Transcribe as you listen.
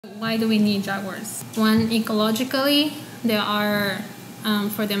Why do we need jaguars? One, ecologically, they are,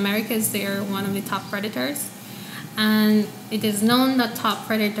 for the Americas, they are one of the top predators. And it is known that top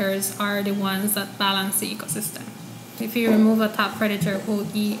predators are the ones that balance the ecosystem. If you remove a top predator who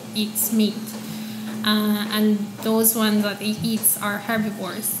eats meat, and those ones that it eats are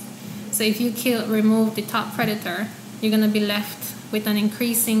herbivores. So if you remove the top predator, you're going to be left with an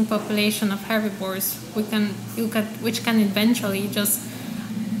increasing population of herbivores, which can eventually just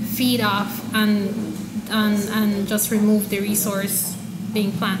feed off and just remove the resource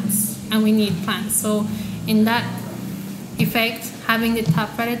being plants. And we need plants. So in that effect, having the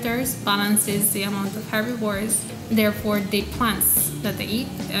top predators balances the amount of herbivores. Therefore, the plants that they eat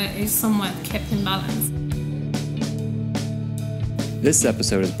is somewhat kept in balance. This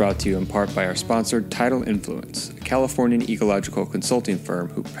episode is brought to you in part by our sponsor, Tidal Influence, a Californian ecological consulting firm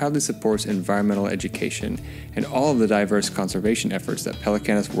who proudly supports environmental education and all of the diverse conservation efforts that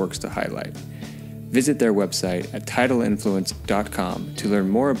Pelecanus works to highlight. Visit their website at tidal.influence.com to learn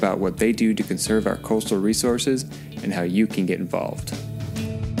more about what they do to conserve our coastal resources and how you can get involved.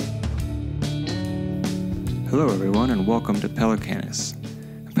 Hello everyone and welcome to Pelecanus.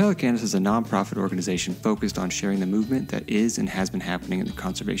 Pelecanus is a nonprofit organization focused on sharing the movement that is and has been happening in the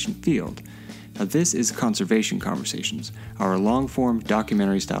conservation field. Now this is Conservation Conversations, our long-form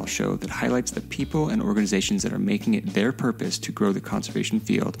documentary-style show that highlights the people and organizations that are making it their purpose to grow the conservation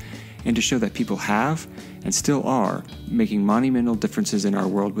field and to show that people have, and still are, making monumental differences in our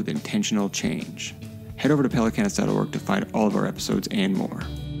world with intentional change. Head over to pelecanus.org to find all of our episodes and more.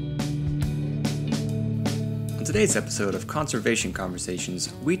 On today's episode of Conservation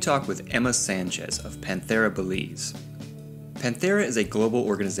Conversations, we talk with Emma Sanchez of Panthera Belize. Panthera is a global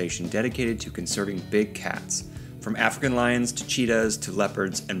organization dedicated to conserving big cats, from African lions to cheetahs to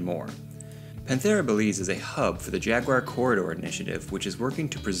leopards and more. Panthera Belize is a hub for the Jaguar Corridor Initiative, which is working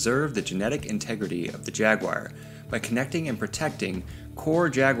to preserve the genetic integrity of the jaguar by connecting and protecting core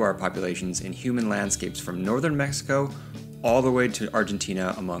jaguar populations in human landscapes from northern Mexico all the way to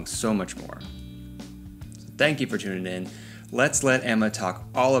Argentina, among so much more. Thank you for tuning in. Let's let Emma talk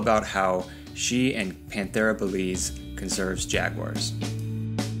all about how she and Panthera Belize conserves jaguars.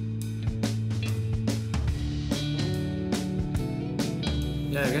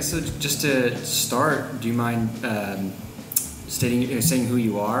 Yeah, I guess so. Just to start, do you mind saying who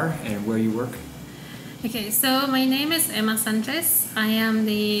you are and where you work? Okay, so my name is Emma Sanchez. I am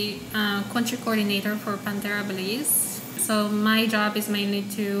the country coordinator for Panthera Belize. So my job is mainly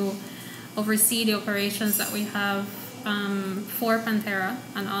to oversee the operations that we have for Panthera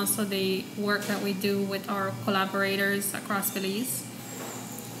and also the work that we do with our collaborators across Belize.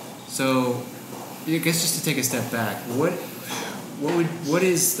 So, I guess just to take a step back, what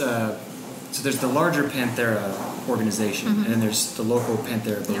is so there's the larger Panthera organization, and then there's the local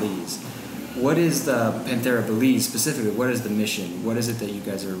Panthera Belize. Yeah. What is the Panthera Belize specifically? What is the mission? What is it that you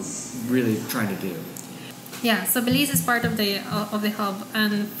guys are really trying to do? Yeah, so Belize is part of the hub,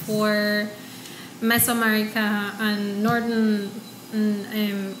 and for Mesoamerica and northern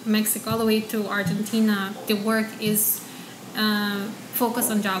Mexico all the way to Argentina, the work is focused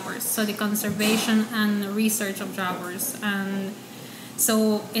on jaguars, so the conservation and research of jaguars. And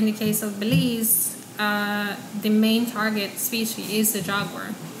so in the case of Belize, the main target species is the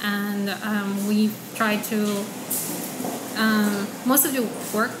jaguar, and we try to most of the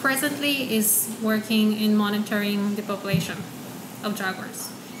work presently is working in monitoring the population of jaguars.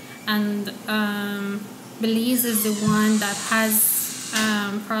 And Belize is the one that has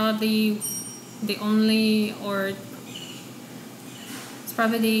probably the only, or it's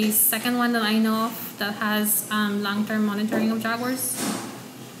probably the second one that I know of that has long-term monitoring of jaguars.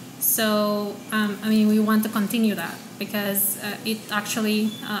 So, we want to continue that because it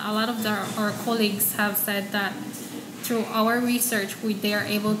actually, a lot of our colleagues have said that through our research, they are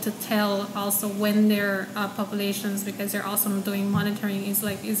able to tell also when their populations, because they're also doing monitoring, is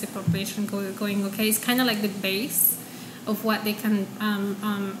the population going okay? It's kind of like the base of what they can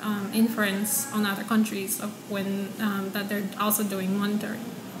inference on other countries of when that they're also doing monitoring.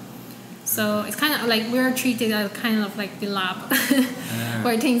 So it's kind of like we're treated as kind of like the lab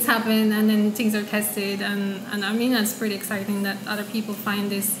where things happen and then things are tested, and that's pretty exciting that other people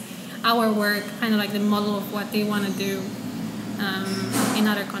find our work kind of like the model of what they want to do in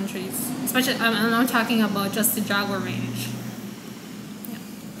other countries. Especially, I'm not talking about just the jaguar range.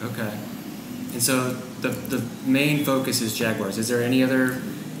 Yeah. Okay. And so the main focus is jaguars. Is there any other?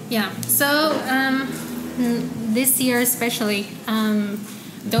 Yeah. So this year especially,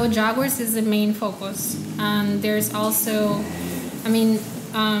 though jaguars is the main focus, there's also,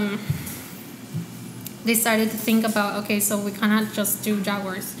 they started to think about, okay, so we cannot just do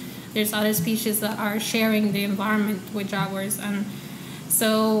jaguars. There's other species that are sharing the environment with jaguars, and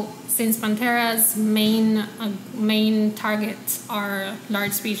so since Panthera's main targets are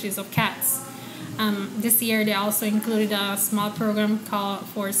large species of cats, this year they also included a small program called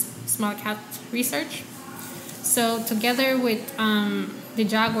for small cat research. So together with the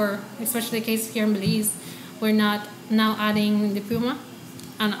jaguar, especially the case here in Belize, we're now adding the puma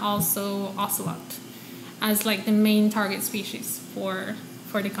and also ocelot as like the main target species for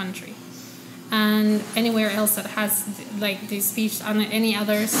the country. And anywhere else that has like this species and any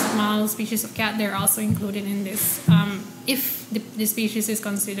other small species of cat, they're also included in this if the species is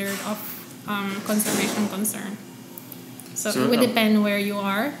considered of conservation concern. So it would depend where you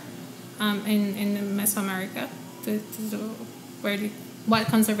are in Mesoamerica to what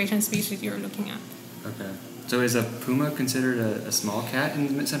conservation species you're looking at. Okay. So is a puma considered a small cat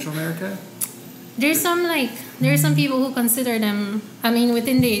in Central America? There's some people who consider them. I mean,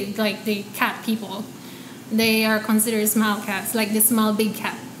 within the cat people, they are considered small cats, like the small big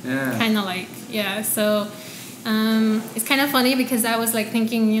cat. Yeah. Kind of like, yeah. So it's kind of funny because I was like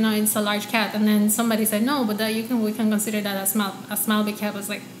thinking, it's a large cat, and then somebody said no, but we can consider that a small big cat. I was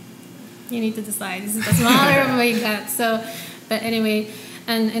like, you need to decide, is it a small or a big cat? So, but anyway,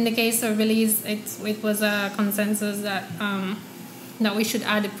 and in the case of Belize, it was a consensus that we should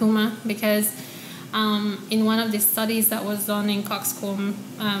add the puma because. In one of the studies that was done in Coxcomb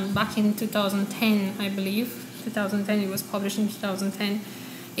back in 2010, I believe, 2010, it was published in 2010,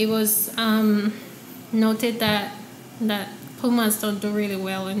 it was noted that pumas don't do really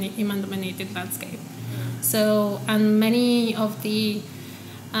well in the human-dominated landscape. So, and many of the,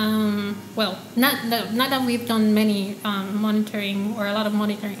 not that we've done many monitoring or a lot of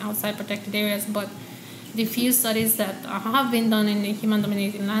monitoring outside protected areas, but the few studies that have been done in the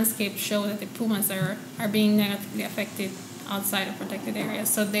human-dominated landscape show that the pumas are being negatively affected outside of protected areas.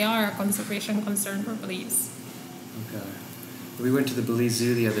 So they are a conservation concern for Belize. Okay. We went to the Belize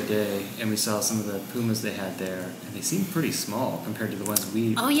Zoo the other day, and we saw some of the pumas they had there, and they seemed pretty small compared to the ones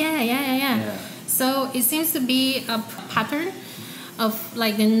we... Oh, yeah. So it seems to be a pattern of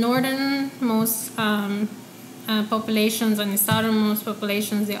like the northernmost populations and the southernmost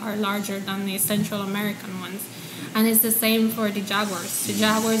populations, they are larger than the Central American ones, and it's the same for the jaguars. The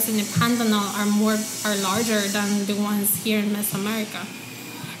jaguars in the Pantanal are larger than the ones here in Mesoamerica,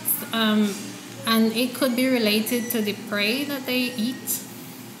 and it could be related to the prey that they eat,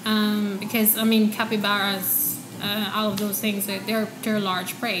 because capybaras, all of those things, they're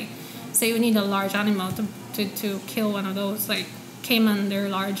large prey, so you need a large animal to kill one of those. Like caiman, they're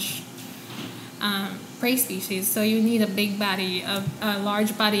large prey species, so you need a big body, a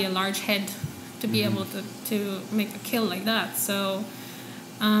large body, a large head to be able to make a kill like that. So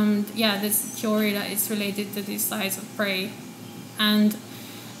this theory that it's related to the size of prey. And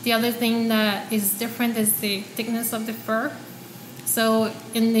the other thing that is different is the thickness of the fur. So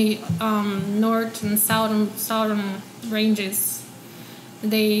in the north and southern ranges,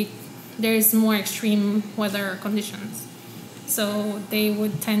 there's more extreme weather conditions, so they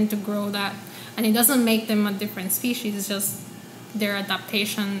would tend to grow that. And it doesn't make them a different species, it's just their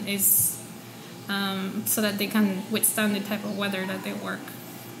adaptation is so that they can withstand the type of weather that they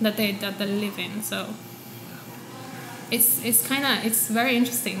live in. So it's very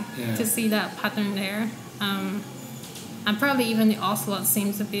interesting to see that pattern there. And probably even the ocelot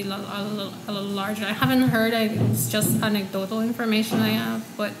seems to be a little larger. I haven't heard it, it's just anecdotal information I have,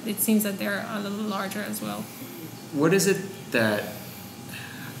 but it seems that they're a little larger as well. What is it that...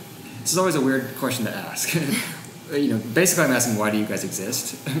 This is always a weird question to ask. Basically I'm asking, why do you guys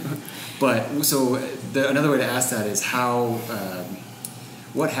exist? But so another way to ask that is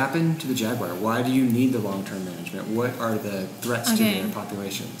what happened to the jaguar? Why do you need the long-term management? What are the threats to their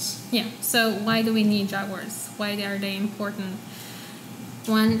populations? Yeah, so why do we need jaguars? Why are they important?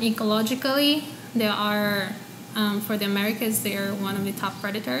 One, ecologically, they are, for the Americas, they are one of the top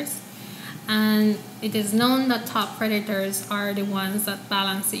predators. And it is known that top predators are the ones that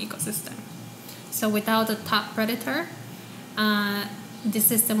balance the ecosystem. So without a top predator, the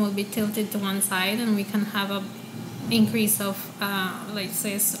system will be tilted to one side, and we can have a increase of,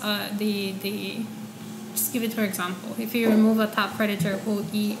 just give it for example. If you remove a top predator who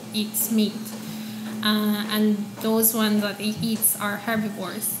eats meat, and those ones that he eats are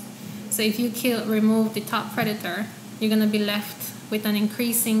herbivores. So if you remove the top predator, you're going to be left with an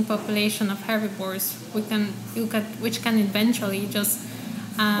increasing population of herbivores, which can eventually just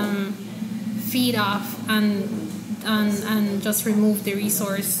feed off and just remove the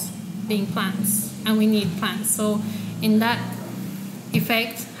resource being plants, and we need plants. So in that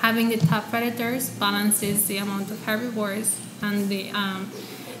effect, having the top predators balances the amount of herbivores, and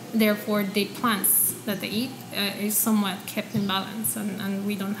therefore the plants that they eat is somewhat kept in balance, and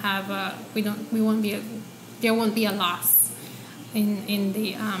we don't have there won't be a loss in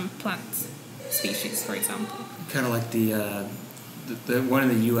the plant species, for example. Kind of like the one in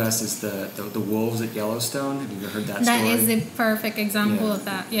the U.S. is the wolves at Yellowstone. Have you ever heard that story? That is the perfect example of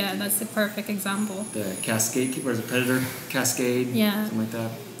that. Yeah, that's the perfect example. The cascade, or is it predator cascade? Yeah. Something like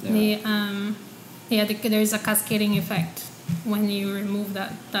that. Yeah. There's a cascading effect when you remove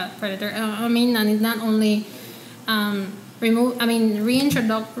that predator. And it not only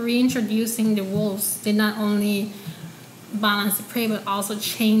reintroducing the wolves did not only balance the prey, but also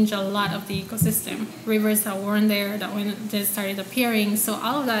change a lot of the ecosystem. Rivers that weren't there, that when they started appearing. So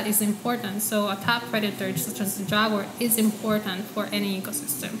all of that is important. So a top predator such as the jaguar is important for any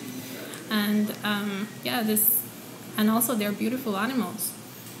ecosystem. And and also they're beautiful animals.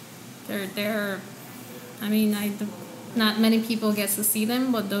 Not many people get to see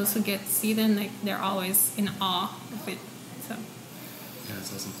them, but those who get to see them, they're always in awe of it. So. Yeah,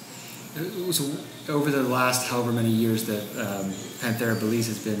 that's awesome. So over the last however many years that Panthera Belize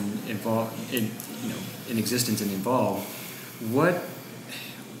has been involved in existence and involved, what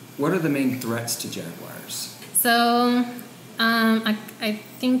are the main threats to jaguars? So I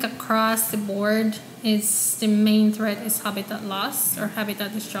think across the board is the main threat is habitat loss or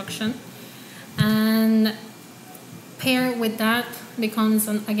habitat destruction, and paired with that becomes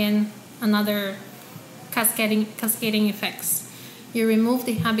another cascading effects. You remove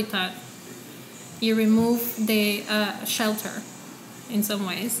the habitat, you remove the shelter in some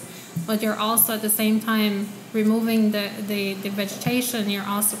ways, but you're also at the same time removing the vegetation. You're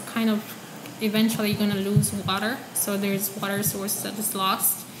also kind of eventually going to lose water, so there's water source that is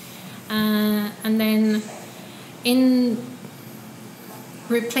lost, and then in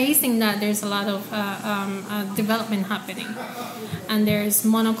replacing that, there's a lot of development happening, and there's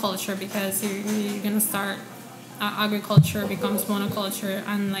monoculture because you're going to start agriculture becomes monoculture,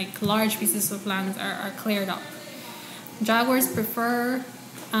 and large pieces of land are cleared up. Jaguars prefer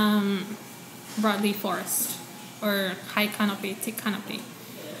broadleaf forest or high canopy, thick canopy.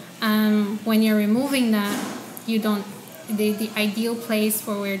 When you're removing that, you don't. The ideal place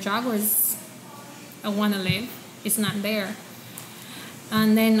for where jaguars want to live is not there.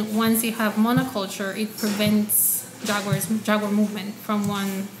 And then once you have monoculture, it prevents jaguar movement from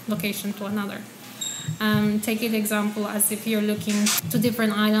one location to another. Take an example as if you're looking, two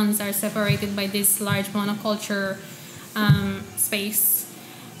different islands are separated by this large monoculture space.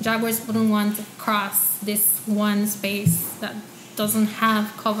 Jaguars wouldn't want to cross this one space that doesn't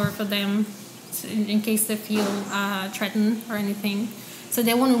have cover for them in case they feel threatened or anything. So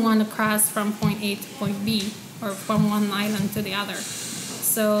they wouldn't want to cross from point A to point B or from one island to the other.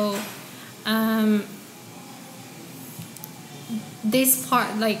 So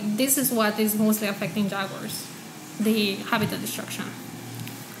this is what is mostly affecting jaguars, the habitat destruction.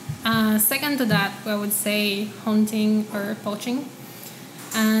 Second to that, I would say hunting or poaching.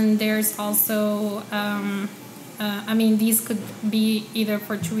 And there's also, these could be either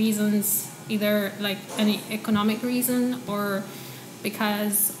for two reasons, either any economic reason or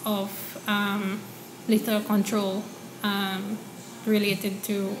because of lethal control related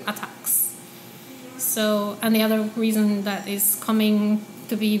to attacks. So, and the other reason that is coming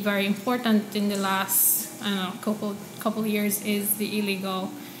to be very important in the last couple years is the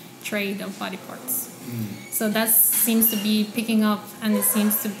illegal trade of body parts. So that seems to be picking up, and it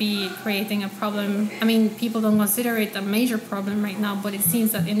seems to be creating a problem. People don't consider it a major problem right now, but it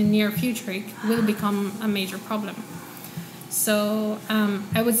seems that in the near future it will become a major problem. So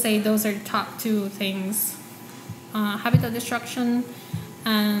I would say those are the top two things: habitat destruction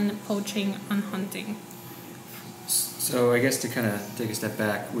and poaching and hunting. So I guess to kind of take a step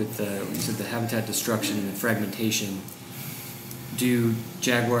back with you said the habitat destruction and the fragmentation, do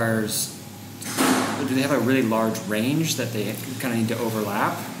jaguars, do they have a really large range that they kind of need to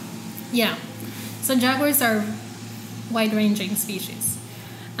overlap? Yeah. So jaguars are wide-ranging species.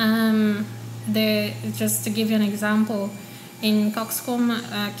 Just to give you an example, in Coxcomb,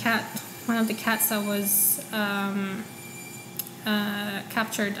 one of the cats that was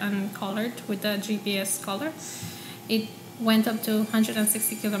captured and collared with the GPS collar, it went up to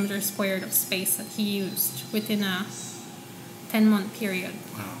 160 kilometers squared of space that he used within a 10-month period.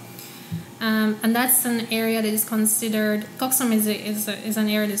 Wow. And that's an area that is considered, Coxcomb is an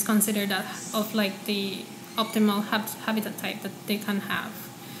area that is considered the optimal habitat type that they can have.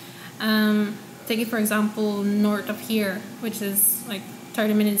 Take it for example north of here, which is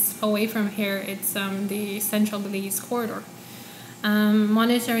 30 minutes away from here. It's the Central Belize corridor.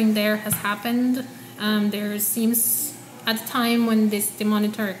 Monitoring there has happened. There seems, at the time when the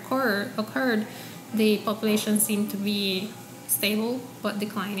monitor occurred, the population seemed to be stable but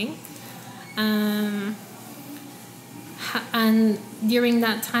declining. And during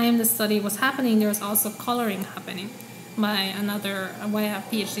that time the study was happening, there was also coloring happening by a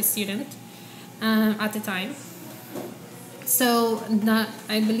PhD student at the time. So that,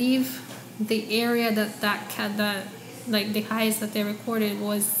 I believe, the area that like the highest that they recorded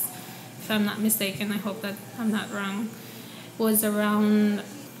was, if I'm not mistaken, I hope that I'm not wrong, was around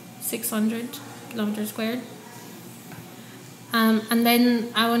 600 kilometers squared. And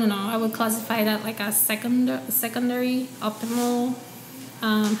then I would classify that like a secondary optimal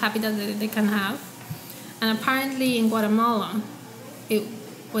habitat that they can have. And apparently in Guatemala, it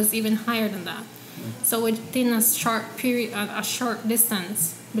was even higher than that. So within a short period, a short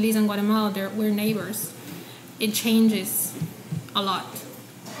distance, Belize and Guatemala, we're neighbors. It changes a lot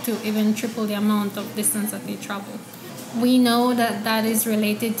to even triple the amount of distance that they travel. We know that is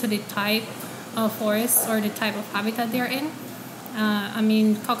related to the type of forest or the type of habitat they're in.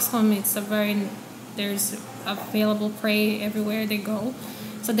 Coxcomb, there's available prey everywhere they go.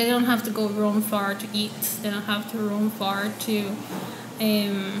 So they don't have to go roam far to eat. They don't have to roam far to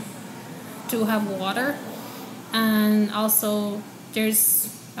have water. And also there's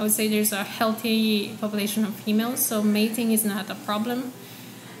a healthy population of females, so mating is not a problem.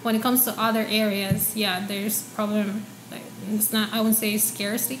 When it comes to other areas, there's problem. Like, it's not, I wouldn't say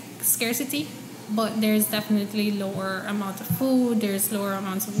scarcity, but there's definitely lower amount of food, there's lower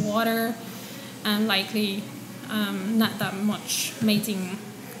amounts of water, and likely not that much mating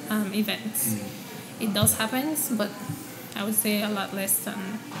events. It does happen, but I would say a lot less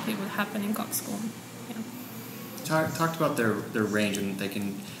than it would happen in Coxcomb. Talked about their range, and they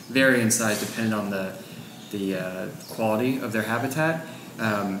can vary in size depending on the quality of their habitat.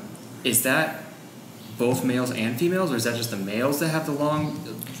 Is that both males and females, or is that just the males that have the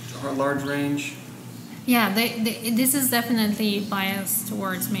large range? Yeah, this is definitely biased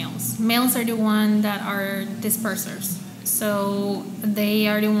towards males. Males are the ones that are dispersers. So they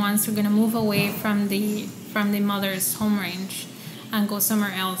are the ones who are going to move away from the mother's home range and go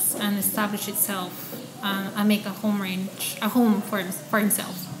somewhere else and establish itself and make a home for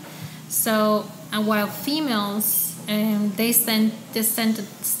himself. So while females, they tend to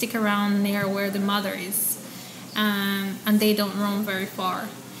stick around near where the mother is, and they don't roam very far.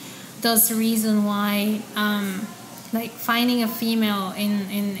 That's the reason why, like finding a female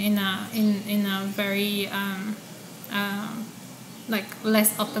in a very like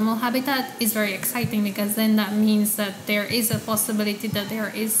less optimal habitat is very exciting, because then that means that there is a possibility that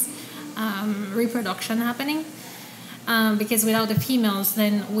there is reproduction happening. Because without the females,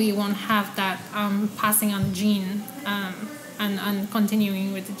 then we won't have that passing on the gene and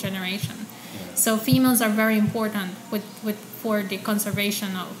continuing with the generation. So females are very important for the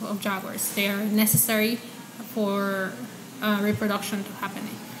conservation of jaguars. They are necessary for reproduction to happen.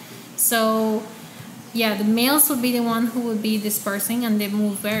 So the males would be the one who would be dispersing, and they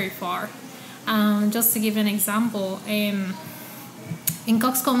move very far. Just to give an example, in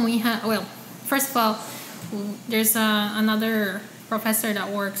Coxcomb we have, first of all, there's another professor that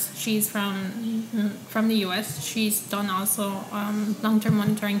works. She's from the US. She's done also long-term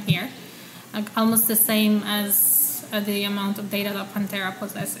monitoring here, almost the same as the amount of data that Panthera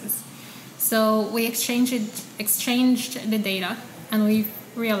possesses. So we exchanged the data, and we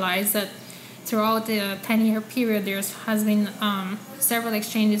realized that throughout the 10-year period, there has been several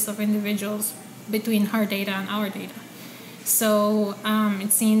exchanges of individuals between her data and our data. So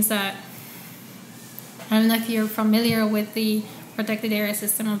it seems that, I don't know if you're familiar with the protected area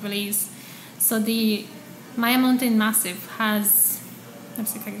system of Belize. So the Maya Mountain Massif has,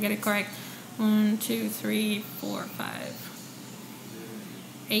 let's see if I can get it correct, 1, 2, 3, 4, 5,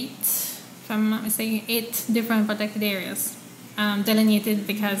 8, if I'm not mistaken, 8 different protected areas delineated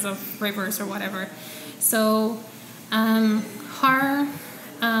because of rivers or whatever. So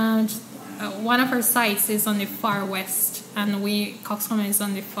one of her sites is on the far west, and Coxcomb is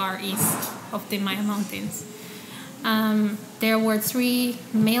on the far east of the Maya Mountains. There were 3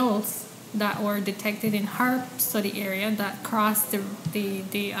 males that were detected in her study area that crossed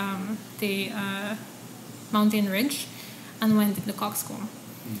the mountain ridge and went into Coxcomb.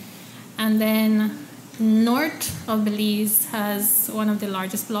 And then north of Belize has one of the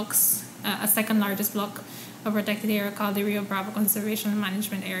largest blocks, a second largest block of protected area called the Rio Bravo Conservation and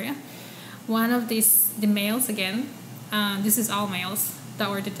Management Area. One of the males, again, this is all males that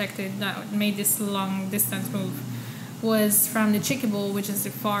were detected that made this long distance move, was from the Chiquibo, which is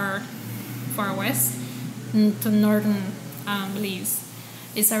the far west, to northern Belize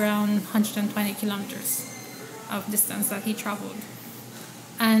is around 120 kilometers of distance that he traveled.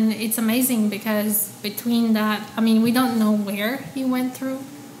 And it's amazing because between that, I mean, we don't know where he went through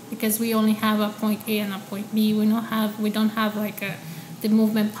because we only have a point A and a point B. We don't have like the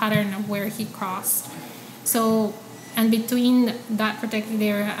movement pattern of where he crossed. So, and between that protected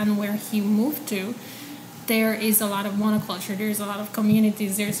area and where he moved to, there is a lot of monoculture. There's a lot of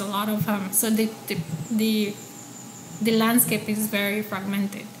communities. There's a lot of so the landscape is very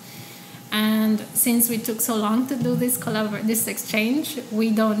fragmented. And since we took so long to do this exchange,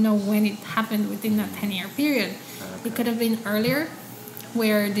 we don't know when it happened within that 10-year period. Okay. It could have been earlier,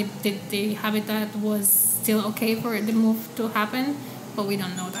 where the habitat was still okay for the move to happen, but we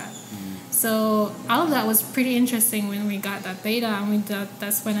don't know that. Mm. So all of that was pretty interesting when we got that data, and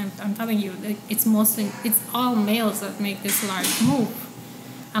that's when I'm telling you, it's all males that make this large move.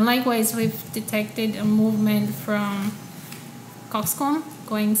 And likewise, we've detected a movement from Coxcomb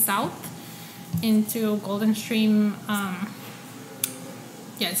going south into Golden Stream.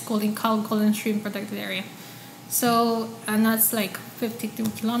 It's called Golden Stream Protected Area. So, and that's like 52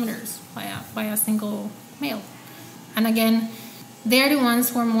 kilometers by a single male. And again, they're the ones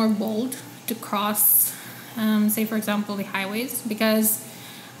who are more bold to cross, say for example, the highways, because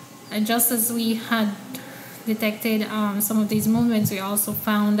just as we had detected some of these movements, we also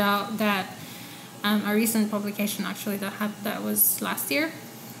found out that a recent publication actually that was last year,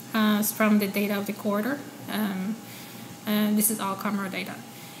 from the data of the corridor. This is all camera data.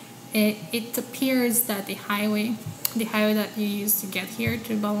 It appears that the highway that you use to get here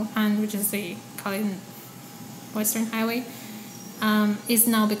to Belmopan, which is the Kalin Western Highway, is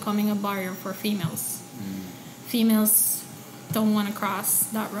now becoming a barrier for females. Mm. Females don't want to cross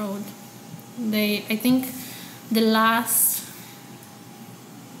that road. I think the last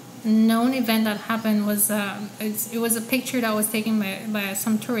known event that happened was it was a picture that was taken by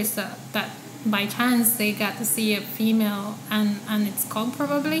some tourists that by chance they got to see a female and its cub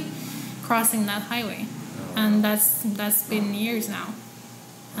probably crossing that highway. And that's been years now.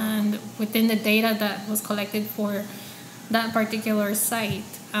 And within the data that was collected for that particular site,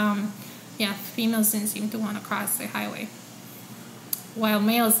 females didn't seem to want to cross the highway, while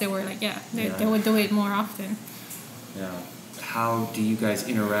males, they were like they would do it more often. How do you guys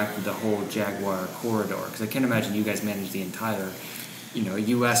interact with the whole Jaguar corridor? Because I can't imagine you guys manage the entire,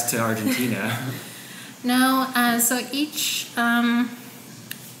 U.S. to Argentina. No, so each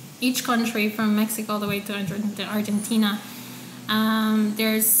country from Mexico all the way to Argentina,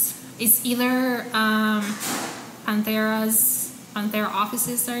 it's either Panthera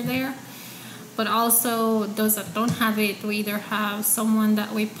offices are there, but also those that don't have it, we either have someone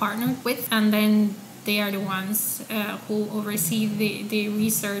that we partnered with, and then they are the ones who oversee the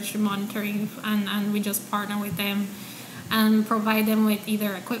research, monitoring, and we just partner with them and provide them with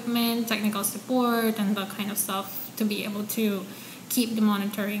either equipment, technical support, and that kind of stuff to be able to keep the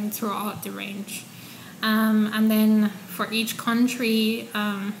monitoring throughout the range. And then for each country,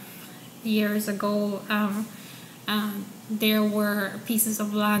 years ago, there were pieces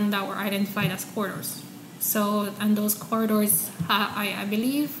of land that were identified as corridors. So, and those corridors, I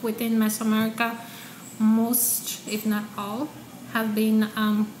believe, within Mesoamerica, most, if not all, have been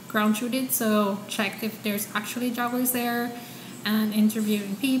ground truthed. So checked if there's actually jaguars there, and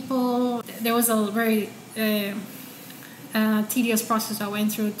interviewing people. There was a very tedious process I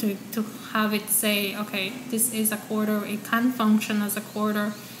went through to have it say, okay, this is a corridor. It can function as a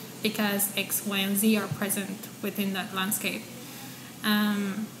corridor because X, Y, and Z are present within that landscape.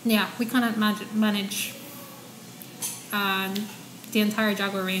 We cannot manage the entire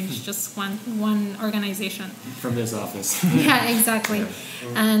Jaguar range, just one organization. From this office. Yeah, exactly. Yeah.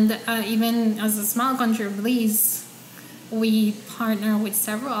 And even as a small country of Belize, we partner with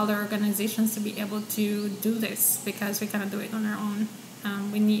several other organizations to be able to do this because we cannot do it on our own.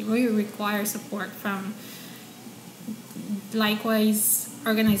 We require support from likewise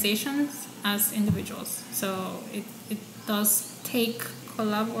organizations as individuals. So it does take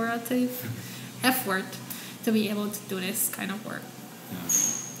collaborative effort to be able to do this kind of work. Yeah.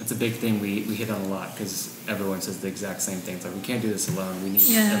 That's a big thing we hit on a lot because everyone says the exact same thing. It's like, we can't do this alone. We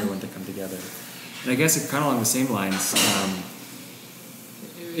need everyone to come together. And I guess it's kind of along the same lines.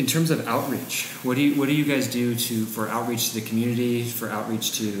 In terms of outreach, what do you guys do for outreach to the community, for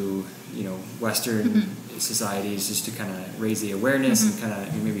outreach to Western societies, just to kind of raise the awareness and kind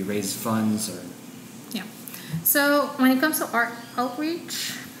of maybe raise funds or? Yeah. So when it comes to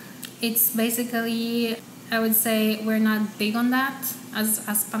outreach, it's basically, I would say we're not big on that as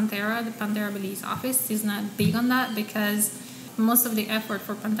Panthera. The Panthera Belize office is not big on that because most of the effort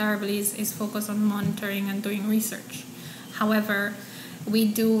for Panthera Belize is focused on monitoring and doing research. However, we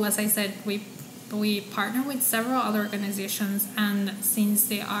do, as I said, we partner with several other organizations, and since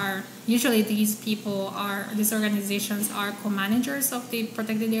they are usually these organizations are co-managers of the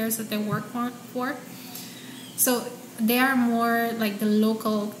protected areas that they work for, so they are more like the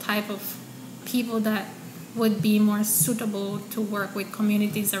local type of people that would be more suitable to work with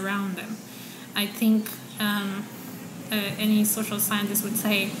communities around them. I think any social scientist would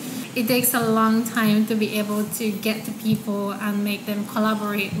say it takes a long time to be able to get to people and make them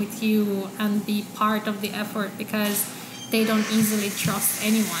collaborate with you and be part of the effort, because they don't easily trust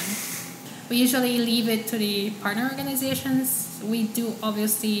anyone. We usually leave it to the partner organizations. We do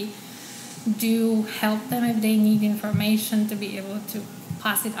obviously help them if they need information to be able to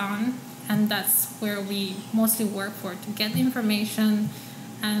pass it on, and that's where we mostly work for, to get the information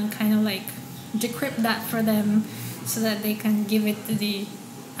and kind of like decrypt that for them so that they can give it to the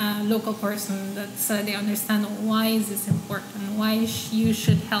local person, so that they understand why is this important, why you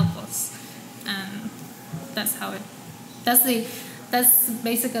should help us, and that's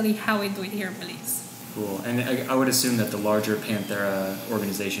basically how we do it here in Belize. Cool. And I would assume that the larger Panthera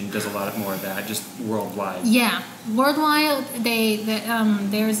organization does a lot more of that, just worldwide. Yeah, worldwide,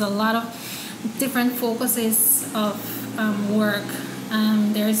 there's a lot of different focuses of work.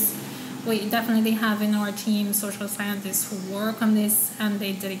 We definitely have in our team social scientists who work on this and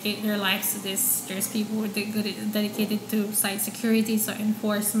they dedicate their lives to this. There's people who are dedicated to site security, so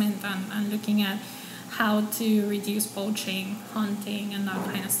enforcement and looking at how to reduce poaching, hunting, and that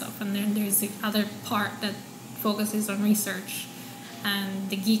kind of stuff. And then there's the other part that focuses on research, and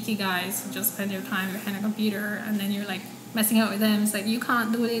the geeky guys who just spend their time behind a computer, and then you're like messing out with them. It's like, you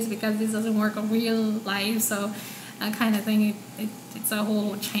can't do this because this doesn't work in real life. So that kind of thing, it's a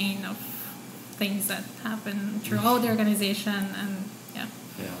whole chain of things that happen throughout the organization, and yeah.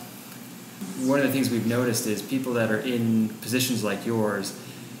 One of the things we've noticed is people that are in positions like yours,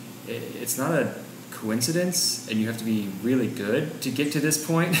 it's not a coincidence, and you have to be really good to get to this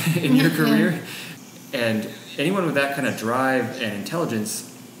point in your career. And anyone with that kind of drive and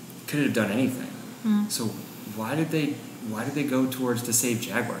intelligence could have done anything. So why did they go towards to save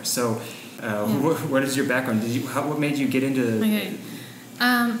Jaguars? So what is your background? What made you get into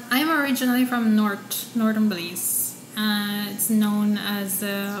I'm originally from northern Belize. It's known as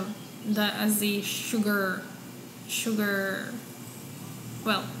the sugar.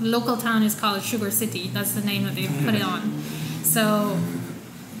 Well, local town is called Sugar City. That's the name that they put it on. So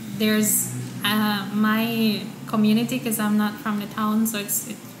there's my community, because I'm not from the town, so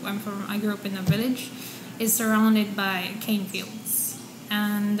I grew up in a village, is surrounded by cane fields.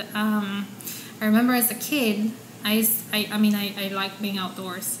 And I remember as a kid, I like being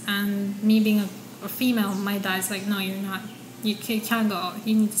outdoors, and me being a female, my dad's like, no, you're not. You can't go out.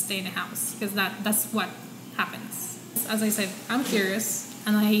 You need to stay in the house, because that's what happens. As I said, I'm curious,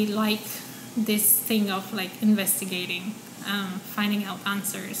 and I like this thing of like investigating, finding out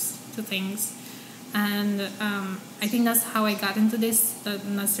answers to things, and I think that's how I got into this.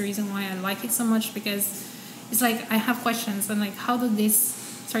 And that's the reason why I like it so much, because it's like I have questions, and like, how do these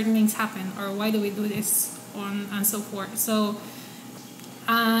certain things happen, or why do we do this, and so forth. So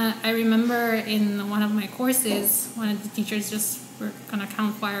I remember in one of my courses, one of the teachers just were on a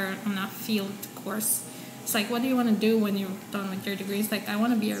campfire on a field course. It's like, what do you want to do when you're done with your degree? It's like, I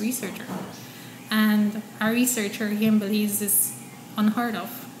want to be a researcher. And a researcher here in Belize is unheard of.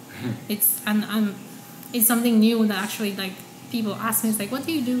 It's something new that actually, like, people ask me, it's like, what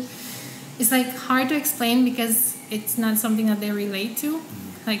do you do? It's like hard to explain because it's not something that they relate to,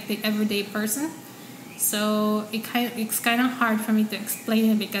 like the everyday person. So it's kind of hard for me to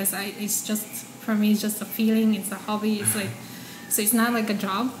explain it, because it's just a feeling, it's a hobby. It's like, so it's not like a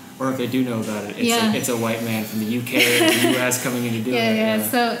job. Or if they do know about it, it's a white man from the UK or the US coming in to do it. Yeah.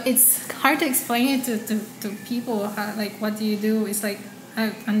 So it's hard to explain it to people. How, like, what do you do? It's like,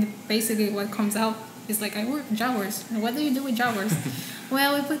 and basically what comes out is like, I work with Jaguars. And what do you do with Jaguars?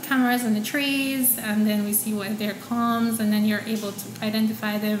 Well, we put cameras in the trees, and then we see what there comes, and then you're able to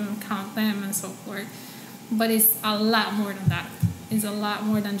identify them, count them, and so forth. But it's a lot more than that. It's a lot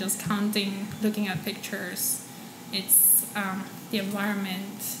more than just counting, looking at pictures. It's the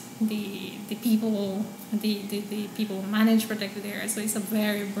environment, the people, the people who manage protected areas. So it's a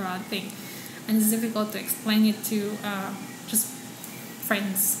very broad thing, and it's difficult to explain it to just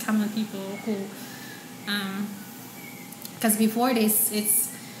friends, common people who, because before this, it's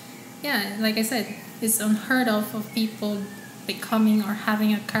like I said, it's unheard of people becoming or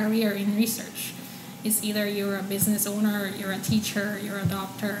having a career in research. It's either you're a business owner, you're a teacher, you're a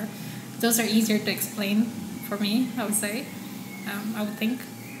doctor. Those are easier to explain for me, I would say. I would think.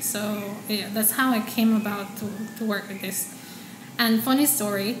 So yeah, that's how I came about to work with this. And funny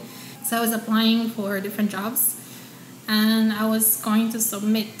story, so I was applying for different jobs, and I was going to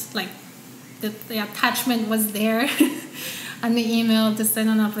submit, like, the attachment was there on the email to send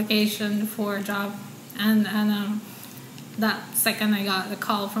an application for a job. And that second I got a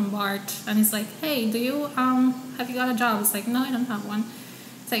call from Bart, and he's like, hey, do you have you got a job? It's like, no, I don't have one.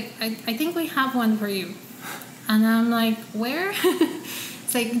 It's like, I think we have one for you. And I'm like, where?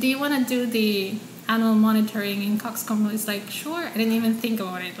 It's like, do you want to do the annual monitoring in Coxcomb? It's like, sure. I didn't even think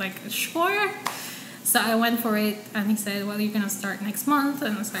about it. Like, sure. So I went for it, and he said, well, you're going to start next month.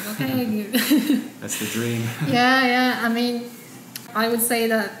 And I was like, okay. That's the dream. Yeah. I mean, I would say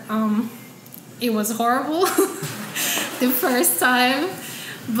that it was horrible the first time.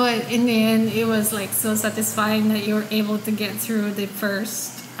 But in the end, it was like so satisfying that you were able to get through the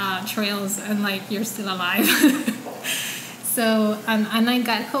first trails and like you're still alive. So, and I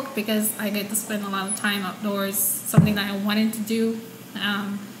got hooked because I get to spend a lot of time outdoors, something that I wanted to do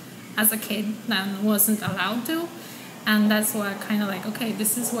as a kid and wasn't allowed to. And that's why I kind of like, okay,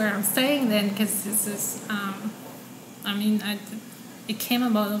 this is where I'm staying then, because this is, it came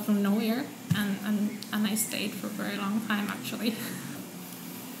about from nowhere, and I stayed for a very long time, actually.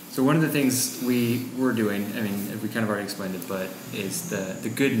 So one of the things we were doing, I mean, we kind of already explained it, but is the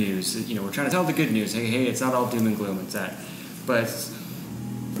good news. You know, we're trying to tell the good news. Hey, it's not all doom and gloom. It's that. But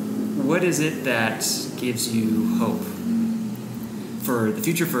what is it that gives you hope for the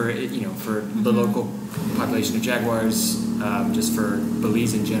future, for the local population of Jaguars, just for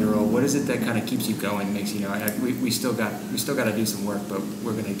Belize in general? What is it that kind of keeps you going? Makes you know, we still got to do some work, but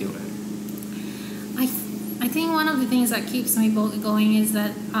we're going to do it. I think one of the things that keeps me going is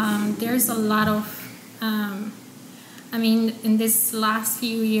that there's a lot of, in this last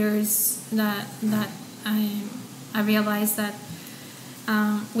few years that I realized that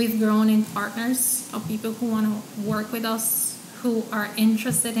we've grown in partners of people who want to work with us, who are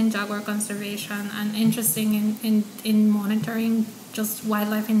interested in jaguar conservation and interested in monitoring just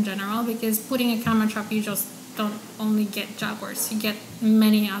wildlife in general, because putting a camera trap, you just don't only get jaguars, you get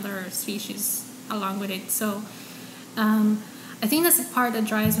many other species along with it. So I think that's the part that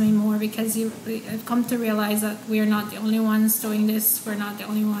drives me more, because I've come to realize that we are not the only ones doing this, we're not the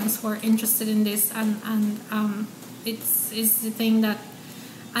only ones who are interested in this, and it's the thing that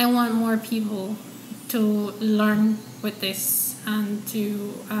I want more people to learn with this and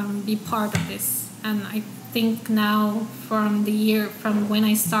to be part of this. And I think now from when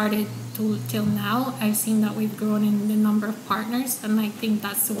I started till now, I've seen that we've grown in the number of partners, and I think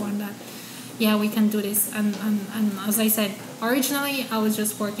that's the one that, yeah, we can do this. And as I said, originally I was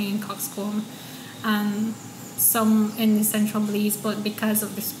just working in Coxcomb and some in the central Belize, but because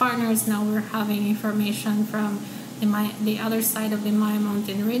of these partners, now we're having information from the other side of the Maya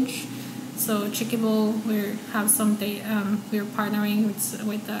Mountain Ridge. So Chiquibo, we're partnering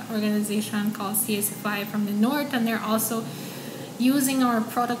with the organization called CSFI from the north, and they're also using our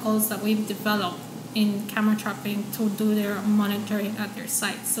protocols that we've developed in camera trapping to do their monitoring at their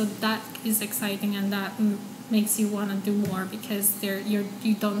site. So that is exciting, and that makes you want to do more, because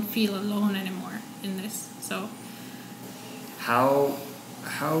you don't feel alone anymore in this. So how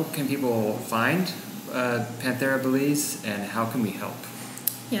can people find Panthera Belize, and how can we help?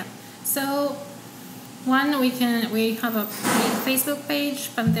 Yeah. So one, we have a Facebook page,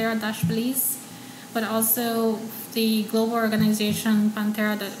 Panthera-Belize, but also the global organization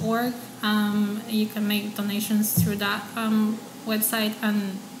Panthera.org. You can make donations through that website,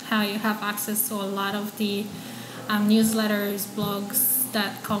 and how you have access to a lot of the newsletters, blogs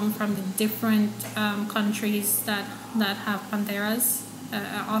that come from the different countries that have Pantheras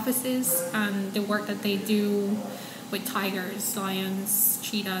offices, and the work that they do with tigers, lions,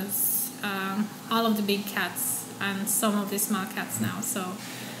 cheetahs, all of the big cats, and some of the small cats now. So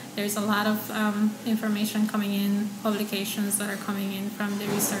there's a lot of information coming in, publications that are coming in from the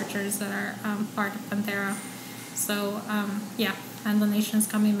researchers that are part of Panthera. So and donations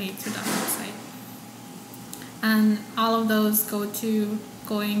can be made through that website. And all of those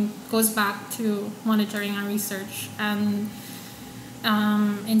goes back to monitoring and research, and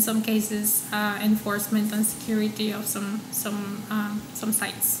in some cases enforcement and security of some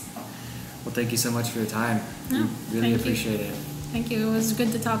sites. Well, thank you so much for your time. No, we really appreciate it. Thank you. It was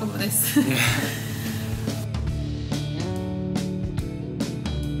good to talk about this. Yeah.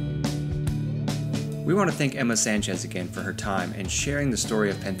 We want to thank Emma Sanchez again for her time and sharing the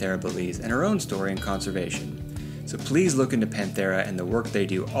story of Panthera Belize and her own story in conservation. So please look into Panthera and the work they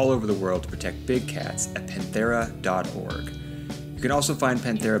do all over the world to protect big cats at panthera.org. You can also find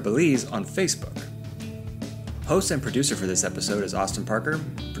Panthera Belize on Facebook. Host and producer for this episode is Austin Parker.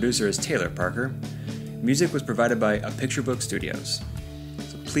 Producer is Taylor Parker. Music was provided by A Picture Book Studios.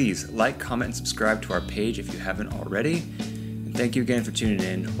 So please like, comment, and subscribe to our page if you haven't already. And thank you again for tuning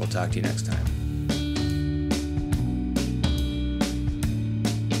in. We'll talk to you next time.